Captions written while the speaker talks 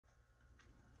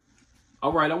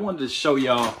All right, I wanted to show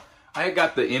y'all. I had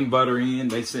got the inverter in.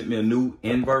 They sent me a new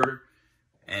inverter,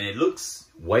 and it looks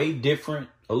way different,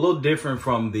 a little different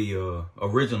from the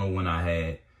original one I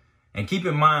had. And keep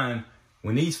in mind,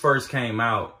 when these first came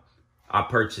out, I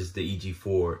purchased the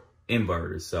EG4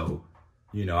 inverter. So,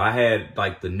 you know, I had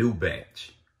like the new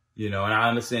batch, you know, and I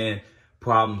understand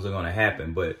problems are going to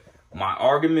happen. But my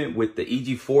argument with the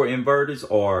EG4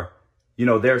 inverters are, you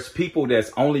know, there's people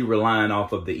that's only relying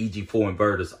off of the EG4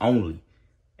 inverters only,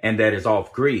 and that is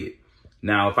off grid.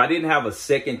 Now, if I didn't have a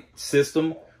second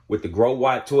system with the Grow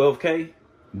Watt 12K,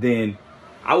 then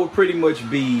I would pretty much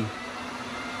be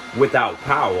without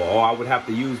power, or I would have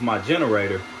to use my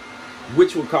generator,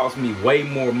 which would cost me way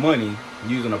more money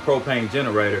using a propane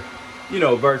generator, you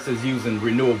know, versus using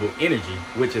renewable energy,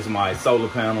 which is my solar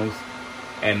panels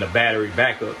and the battery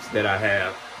backups that I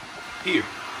have here.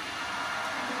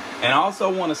 And I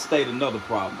also want to state another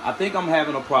problem. I think I'm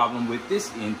having a problem with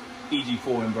this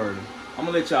EG4 inverter. I'm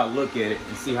gonna let y'all look at it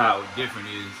and see how different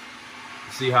it is.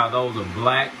 See how those are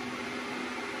black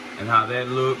and how that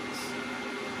looks.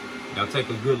 Y'all take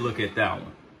a good look at that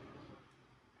one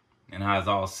and how it's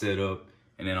all set up.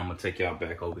 And then I'm gonna take y'all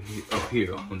back over here, up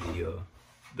here on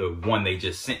the one they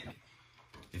just sent me.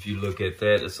 If you look at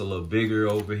that, it's a little bigger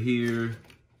over here,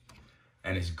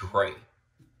 and it's gray,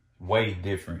 way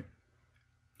different.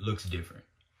 Looks different.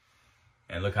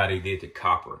 And look how they did the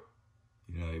copper.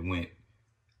 You know, they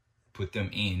put them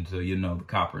in so you know the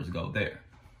coppers go there.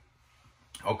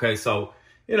 Okay, so,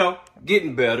 you know,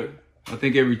 getting better. I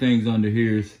think everything's under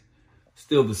here is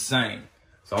still the same.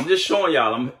 So I'm just showing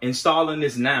y'all, I'm installing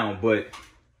this now, but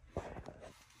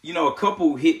you know, a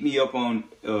couple hit me up on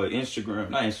Instagram,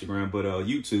 not Instagram, but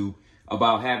YouTube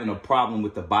about having a problem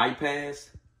with the bypass.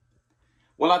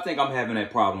 Well, I think I'm having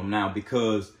that problem now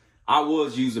because I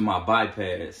was using my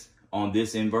bypass on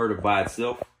this inverter by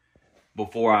itself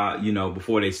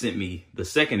before they sent me the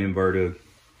second inverter.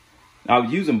 I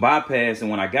was using bypass, and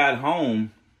when I got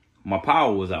home, my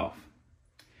power was off.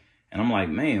 And I'm like,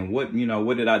 man, what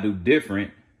did I do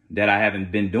different that I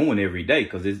haven't been doing every day?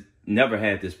 Because it's never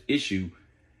had this issue.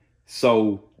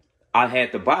 So I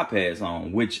had the bypass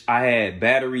on, which I had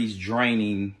batteries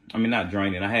draining. I mean, not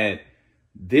draining. I had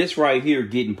this right here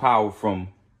getting power from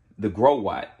the Grow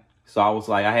Watt. So I was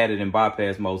like, I had it in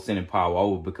bypass mode, sending power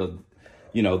over because,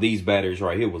 you know, these batteries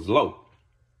right here was low.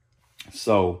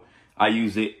 So I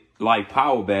use it like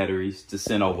power batteries to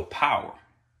send over power.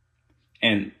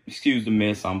 And excuse the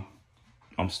mess, I'm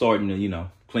starting to, you know,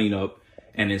 clean up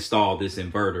and install this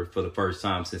inverter for the first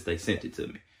time since they sent it to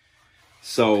me.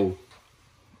 So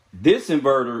this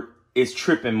inverter is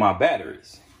tripping my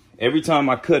batteries. Every time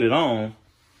I cut it on,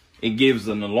 it gives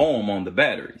an alarm on the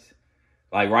batteries.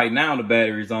 Like right now, the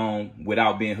battery's on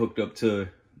without being hooked up to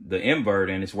the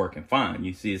inverter, and it's working fine.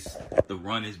 You see the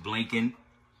run is blinking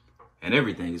and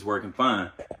everything is working fine.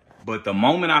 But the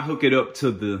moment I hook it up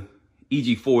to the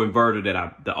EG4 inverter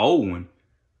the old one,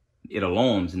 it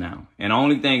alarms now. And the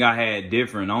only thing I had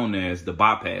different on there is the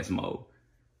bypass mode.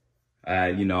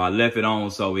 You know, I left it on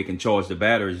so it can charge the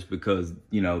batteries because,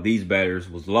 you know, these batteries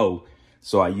was low.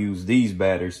 So I used these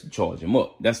batteries to charge them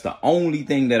up. That's the only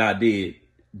thing that I did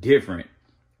different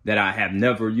that I have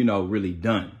never, you know, really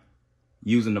done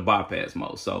using the bypass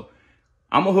mode. So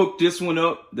I'm going to hook this one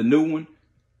up, the new one,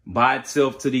 by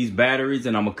itself to these batteries,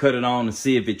 and I'm going to cut it on and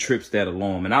see if it trips that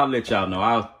alarm. And I'll let y'all know.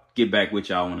 I'll get back with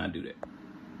y'all when I do that.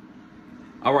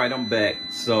 All right, I'm back.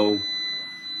 So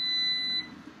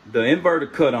the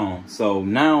inverter cut on. So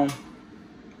now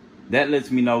that lets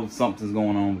me know something's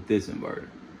going on with this inverter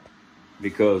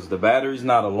because the battery's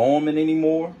not alarming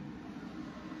anymore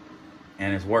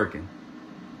and it's working.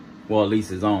 Well, at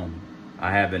least it's on.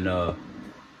 I haven't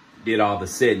did all the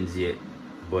settings yet,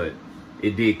 but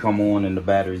it did come on and the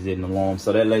batteries didn't alarm.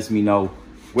 So that lets me know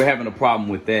we're having a problem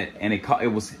with that. And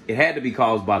it had to be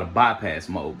caused by the bypass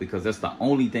mode because that's the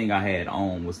only thing I had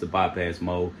on was the bypass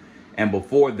mode. And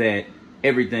before that,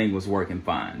 everything was working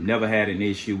fine. Never had an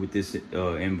issue with this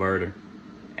inverter.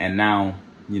 And now,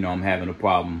 you know, I'm having a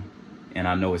problem. And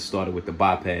I know it started with the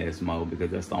bypass mode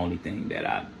because that's the only thing that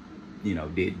I, you know,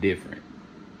 did different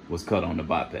was cut on the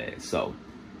bypass. So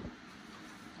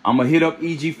I'm gonna hit up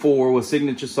EG4 or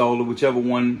Signature Solar, whichever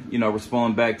one, you know,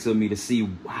 respond back to me to see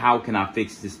how can I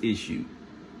fix this issue.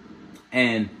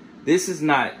 And this is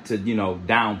not to, you know,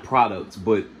 down products,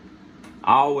 but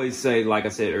I always say, like I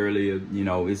said earlier, you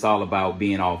know, it's all about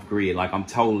being off grid. Like I'm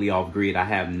totally off grid. I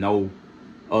have no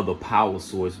other power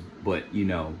source but, you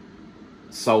know,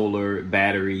 solar,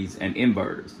 batteries, and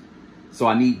inverters. So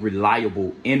I need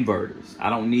reliable inverters. I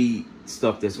don't need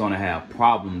stuff that's gonna have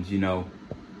problems, you know.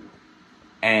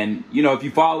 And, you know, if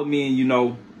you follow me and you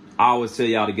know, I always tell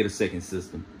y'all to get a second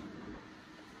system.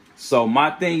 So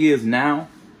my thing is now,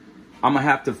 I'm gonna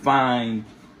have to find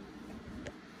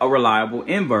a reliable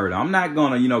inverter. I'm not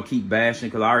gonna, you know, keep bashing,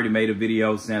 because I already made a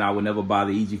video saying I would never buy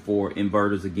the EG4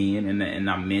 inverters again, and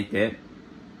I meant that.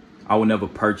 I would never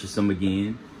purchase them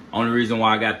again. Only reason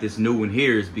why I got this new one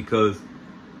here is because,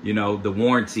 you know, the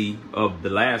warranty of the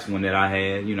last one that I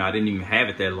had, you know, I didn't even have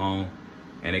it that long,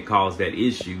 and it caused that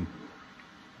issue.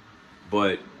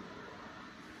 But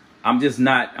I'm just,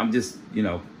 you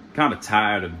know, kind of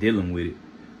tired of dealing with it.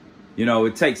 You know,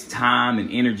 it takes time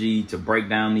and energy to break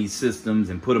down these systems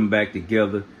and put them back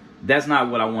together. That's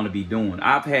not what I want to be doing.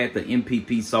 I've had the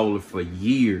MPP solar for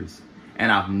years,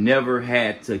 and I've never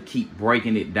had to keep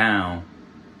breaking it down,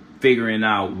 figuring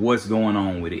out what's going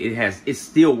on with it. It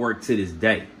still worked to this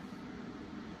day.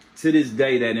 To this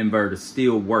day, that inverter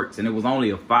still works. And it was only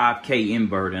a 5K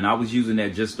inverter, and I was using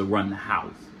that just to run the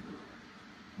house.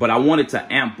 But I wanted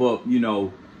to amp up, you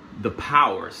know, the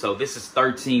power. So this is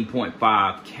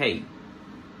 13.5K.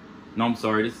 No, I'm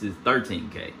sorry, this is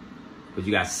 13K. But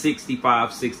you got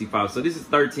 65, 65. So this is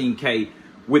 13K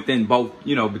within both,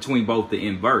 you know, between both the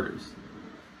inverters.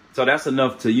 So that's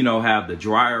enough to, you know, have the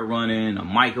dryer running, a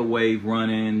microwave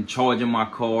running, charging my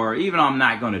car. Even though I'm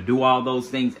not going to do all those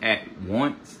things at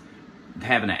once,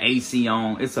 having an AC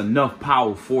on, it's enough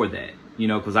power for that, you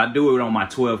know, because I do it on my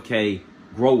 12K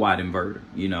grow watt inverter,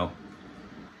 you know.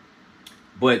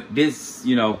 But this,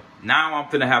 you know, now I'm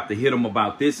gonna have to hit them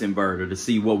about this inverter to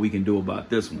see what we can do about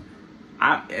this one.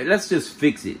 Let's just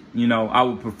fix it, you know. I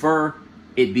would prefer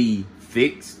it be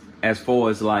fixed, as far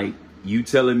as like you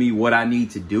telling me what I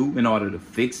need to do in order to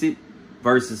fix it,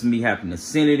 versus me having to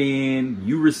send it in,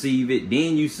 you receive it,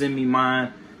 then you send me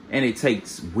mine, and it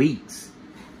takes weeks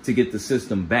to get the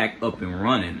system back up and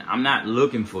running. I'm not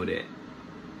looking for that.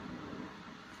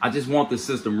 I just want the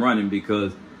system running,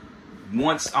 because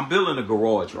once I'm building a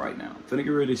garage right now, I'm gonna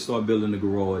get ready to start building the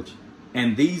garage,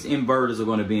 and these inverters are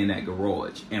going to be in that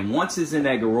garage. And once it's in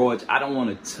that garage, I don't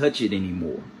want to touch it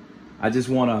anymore. I just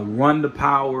want to run the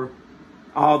power,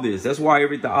 all this. That's why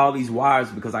all these wires,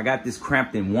 because I got this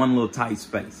cramped in one little tight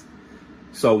space.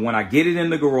 So when I get it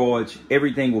in the garage,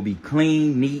 everything will be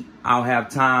clean, neat. I'll have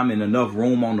time and enough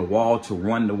room on the wall to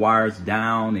run the wires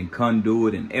down and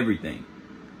conduit and everything.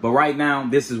 But right now,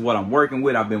 this is what I'm working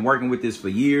with. I've been working with this for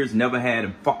years. Never had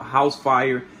a house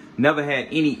fire. Never had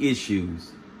any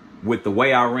issues with the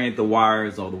way I ran the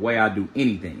wires or the way I do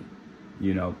anything,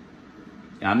 you know.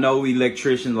 I know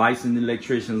electricians, licensed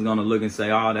electricians, going to look and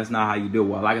say, oh, that's not how you do it.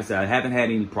 Well, like I said, I haven't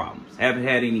had any problems. Haven't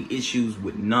had any issues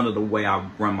with none of the way I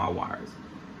run my wires.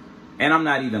 And I'm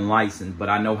not even licensed, but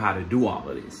I know how to do all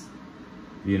of this,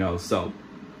 you know. So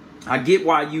I get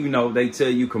why, you know, they tell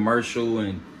you commercial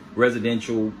and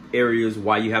residential areas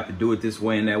why you have to do it this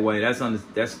way and that way.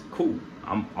 That's cool.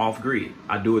 I'm off grid.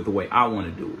 I do it the way I want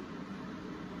to do it.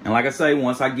 And like I say,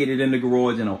 once I get it in the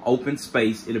garage in an open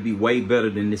space, it'll be way better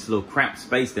than this little cramped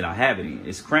space that I have it in.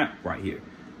 It's cramped right here.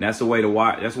 That's the way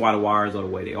that's why the wires are the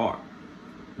way they are.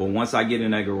 But once I get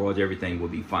in that garage, everything will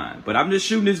be fine. But I'm just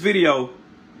shooting this video,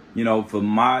 you know, for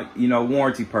my, you know,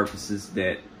 warranty purposes,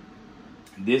 that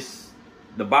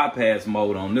the bypass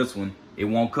mode on this one, it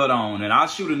won't cut on. And I'll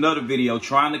shoot another video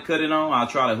trying to cut it on. I'll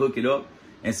try to hook it up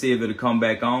and see if it'll come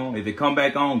back on. If it come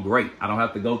back on, great. I don't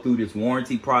have to go through this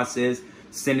warranty process,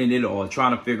 sending it or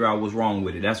trying to figure out what's wrong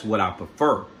with it. That's what I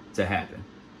prefer to happen.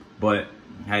 But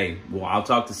hey, well, I'll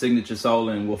talk to Signature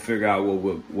Solar and we'll figure out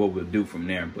what we'll do from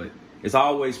there. But it's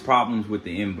always problems with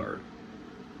the inverter.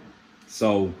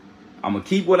 So I'm gonna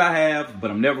keep what I have, but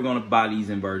I'm never gonna buy these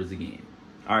inverters again.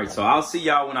 All right, so I'll see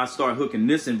y'all when I start hooking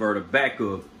this inverter back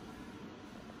up.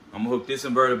 I'm gonna hook this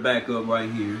inverter back up right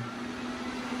here.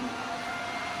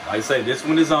 Like I say, this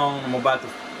one is on. I'm about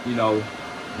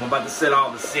to set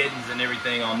all the settings and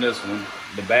everything on this one.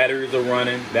 The batteries are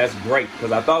running. That's great,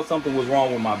 because I thought something was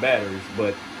wrong with my batteries,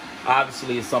 but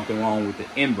obviously it's something wrong with the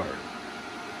inverter.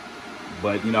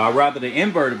 But, you know, I'd rather the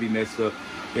inverter be messed up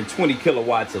than 20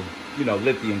 kilowatts of, you know,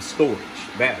 lithium storage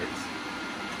batteries.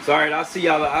 So, all right, I'll see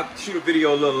y'all. I'll shoot a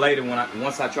video a little later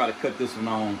once I try to cut this one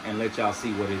on and let y'all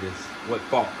see what it is, what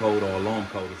fault code or alarm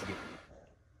code is getting.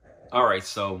 All right,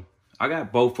 so I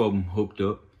got both of them hooked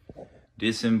up.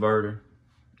 This inverter.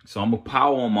 So I'm gonna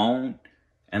power them on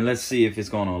and let's see if it's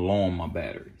gonna alarm my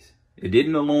batteries. It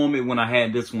didn't alarm it when I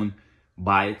had this one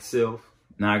by itself.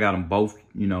 Now I got them both,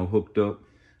 you know, hooked up.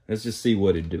 Let's just see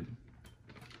what it do.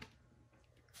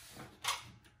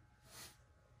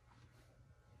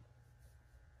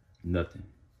 Nothing.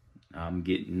 I'm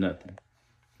getting nothing.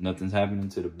 Nothing's happening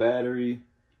to the battery.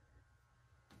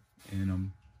 And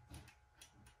I'm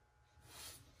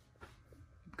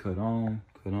cut on.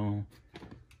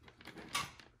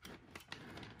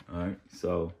 All right,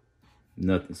 so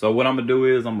nothing. So what I'm gonna do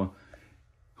is I'm gonna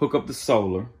hook up the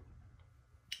solar,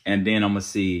 and then I'm gonna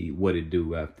see what it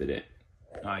do after that.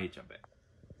 I'll hit you back.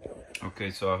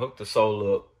 Okay, so I hooked the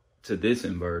solar up to this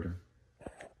inverter,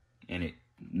 and it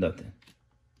nothing.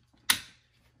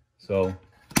 So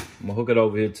I'm gonna hook it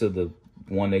over here to the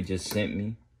one they just sent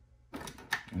me,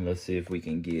 and let's see if we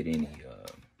can get any.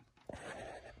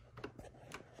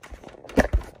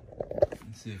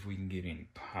 Let's see if we can get any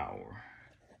power.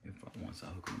 Once I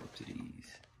hook them up to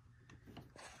these.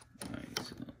 All right,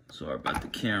 so sorry about the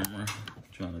camera. I'm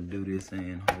trying to do this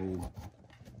and hold.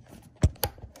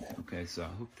 Okay, so I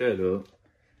hooked that up.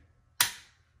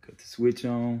 Cut the switch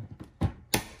on.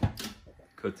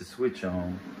 Cut the switch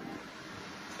on.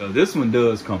 So this one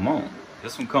does come on.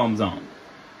 This one comes on.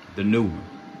 The new one.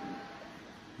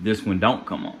 This one don't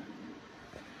come on.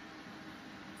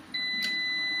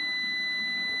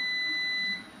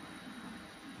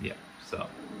 Yeah, so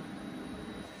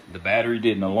the battery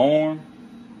didn't alarm.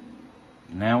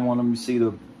 Now I want them to see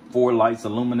the 4 lights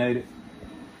illuminated.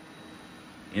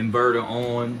 Inverter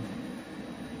on.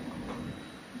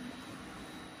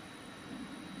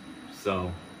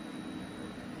 So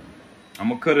I'm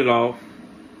gonna cut it off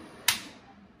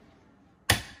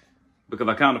because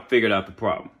I kind of figured out the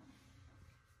problem.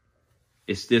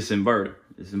 It's this inverter.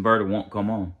 This inverter won't come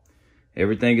on.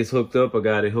 Everything is hooked up. I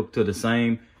got it hooked to the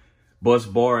same bus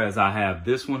bar as I have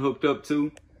this one hooked up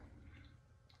to,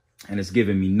 and it's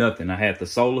giving me nothing. I had the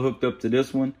solar hooked up to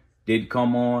this one, didn't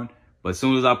come on, but as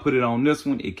soon as I put it on this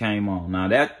one, it came on. Now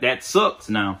that sucks.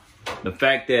 Now the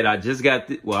fact that I just got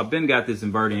I've been got this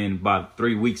inverter in about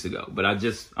 3 weeks ago, but I'm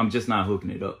just not hooking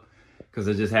it up because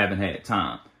I just haven't had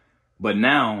time. But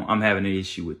now I'm having an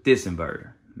issue with this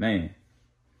inverter. Man,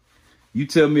 you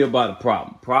tell me about a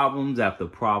problem. Problems after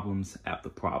problems after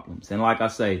problems. And like I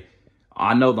say,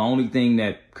 I know the only thing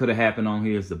that could have happened on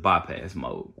here is the bypass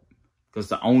mode. That's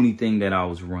the only thing that I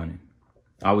was running.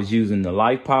 I was using the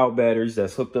life power batteries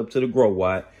that's hooked up to the grow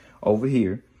watt over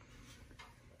here.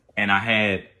 And I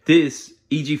had this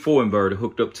EG4 inverter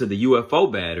hooked up to the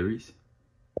UFO batteries.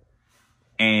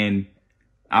 And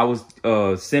I was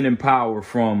sending power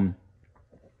from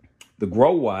the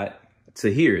grow watt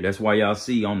to here. That's why y'all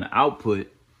see on the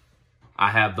output,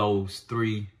 I have those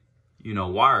 3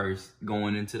 wires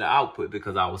going into the output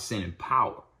because I was sending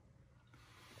power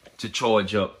to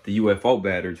charge up the UFO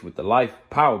batteries with the life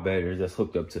power batteries that's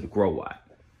hooked up to the grow watt.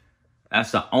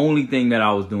 That's the only thing that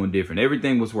I was doing different.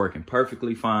 Everything was working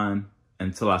perfectly fine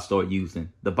until I started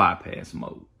using the bypass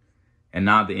mode. And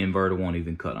now the inverter won't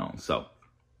even cut on. So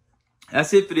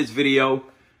that's it for this video.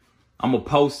 I'm gonna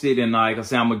post it, and like I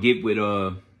said, I'm gonna get with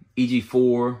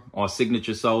EG4 or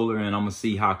Signature Solar, and I'm gonna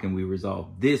see how can we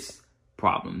resolve this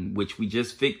problem, which we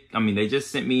just fixed. I mean, they just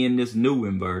sent me in this new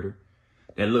inverter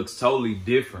that looks totally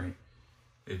different.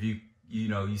 If you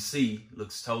see,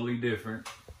 looks totally different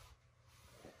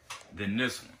than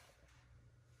this one.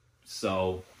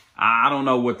 So I don't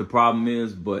know what the problem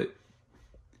is, but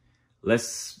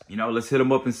let's hit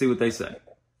them up and see what they say.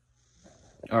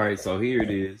 All right, so here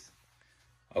it is.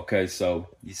 Okay, so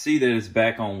you see that it's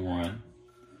back on run,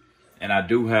 and I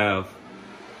do have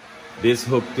this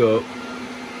hooked up,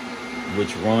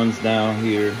 which runs down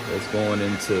here. That's going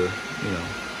into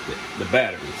the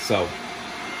battery. So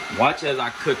watch as I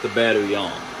cut the battery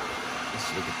on.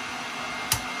 Let's look at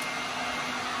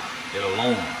it.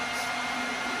 Alarms.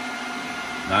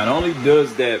 Not only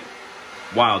does that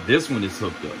while this one is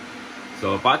hooked up.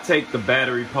 So if I take the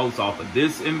battery post off of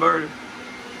this inverter,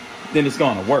 then it's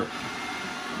gonna work.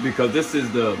 Because this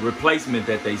is the replacement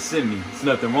that they sent me. There's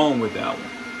nothing wrong with that one.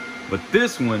 But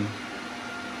this one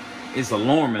is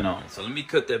alarming on. So let me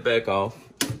cut that back off.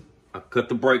 I cut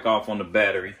the brake off on the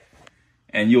battery,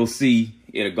 and you'll see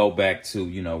it'll go back to,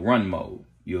 run mode.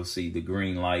 You'll see the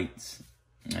green lights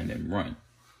and then run.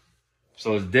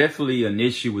 So it's definitely an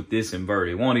issue with this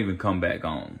inverter. It won't even come back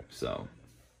on. So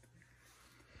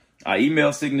I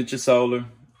emailed Signature Solar,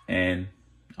 and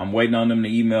I'm waiting on them to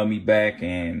email me back.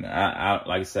 And I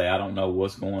like I say, I don't know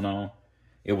what's going on.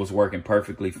 It was working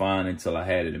perfectly fine until I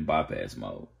had it in bypass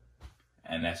mode.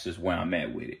 And that's just where I'm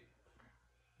at with it.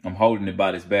 I'm holding it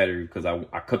by this battery because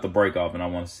I cut the brake off, and I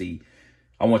want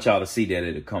y'all to see that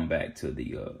it'll come back to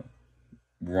the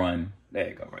run. There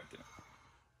you go, right there.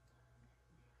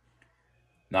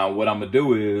 Now what I'm gonna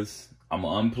do is I'm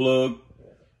gonna unplug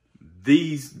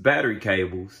these battery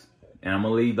cables, and I'm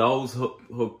gonna leave those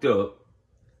hooked up,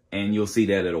 and you'll see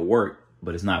that it'll work,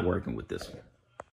 but it's not working with this one.